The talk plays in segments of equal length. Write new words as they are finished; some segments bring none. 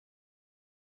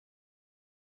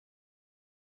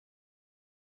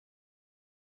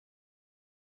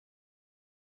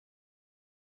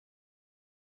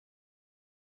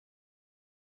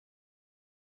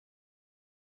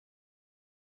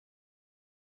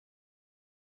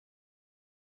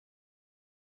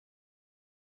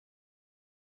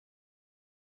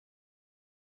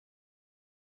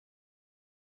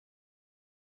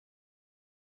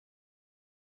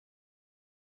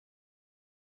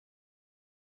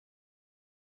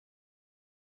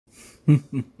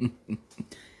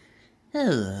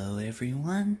Hello,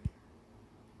 everyone.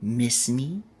 Miss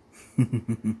me?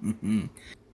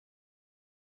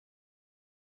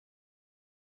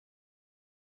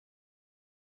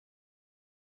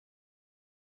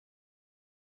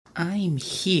 I'm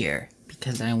here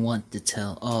because I want to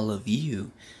tell all of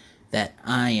you that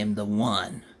I am the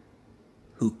one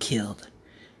who killed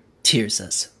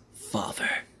Tirza's father.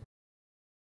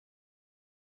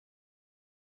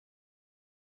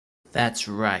 That's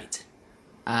right.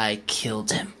 I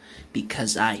killed him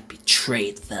because I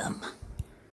betrayed them.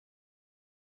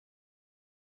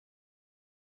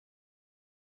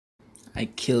 I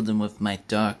killed him with my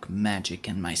dark magic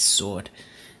and my sword.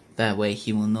 That way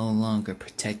he will no longer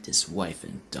protect his wife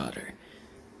and daughter.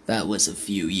 That was a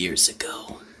few years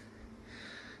ago.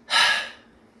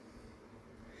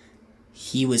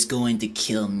 He was going to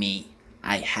kill me.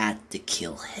 I had to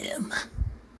kill him.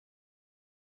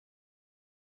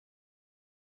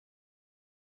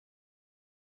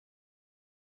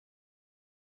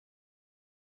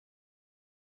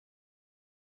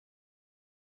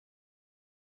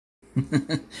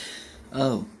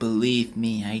 Oh, believe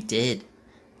me, I did.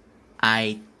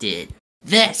 I did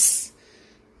this!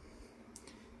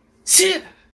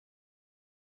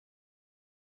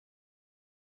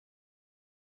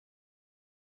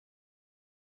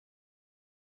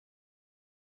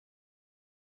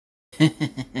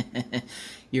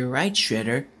 You're right,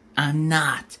 Shredder. I'm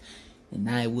not. And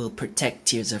I will protect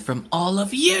Tirza from all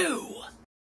of you!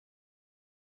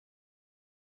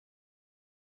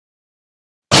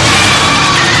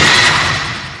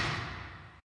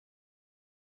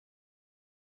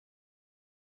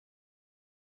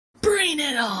 Bring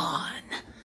it on!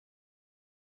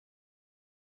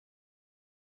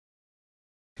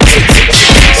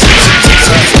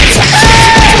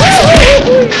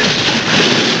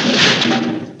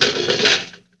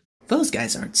 Those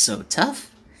guys aren't so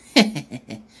tough.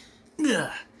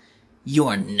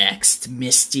 You're next,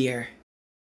 Mistier.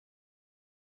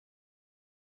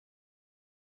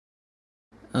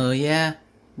 Oh yeah?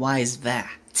 Why is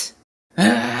that?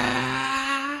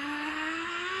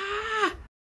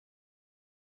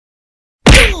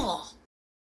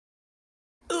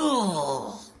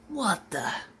 What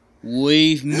the?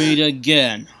 We've met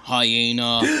again,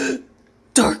 Hyena.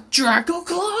 Dark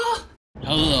Dracoclaw?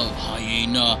 Hello,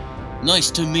 Hyena. Nice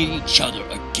to meet each other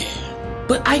again.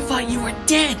 But I thought you were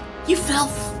dead. You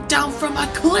fell down from a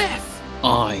cliff.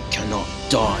 I cannot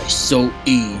die so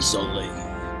easily.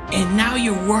 And now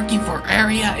you're working for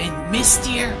Aria and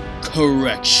Mistier?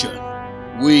 Correction.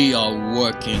 We are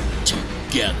working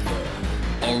together.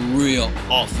 Aria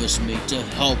offers me to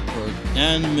help her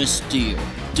and Mistier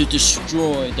to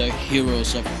destroy the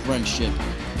heroes of friendship,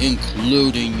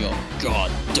 including your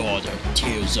goddaughter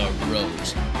Tirza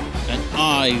Rose. And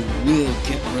I will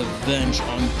get revenge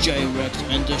on J-Rex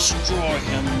and destroy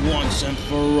him once and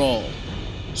for all.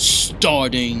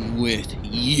 Starting with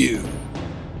you.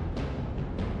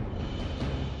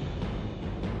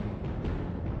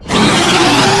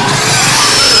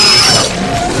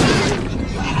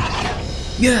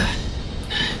 Yeah,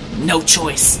 no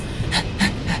choice.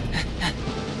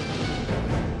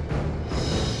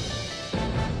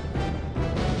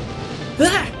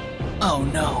 Oh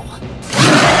no.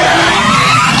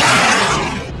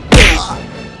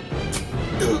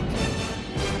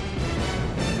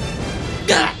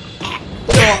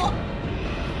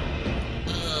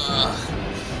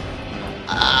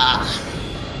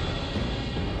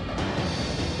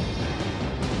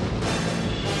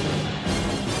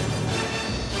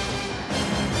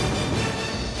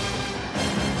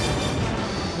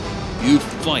 You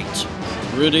fight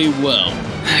pretty well.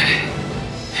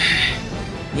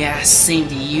 Yeah, same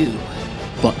to you.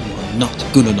 But you're not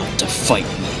good enough to fight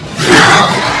me.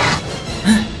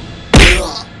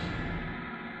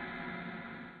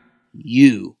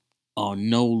 You are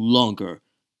no longer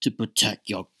to protect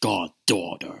your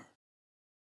goddaughter.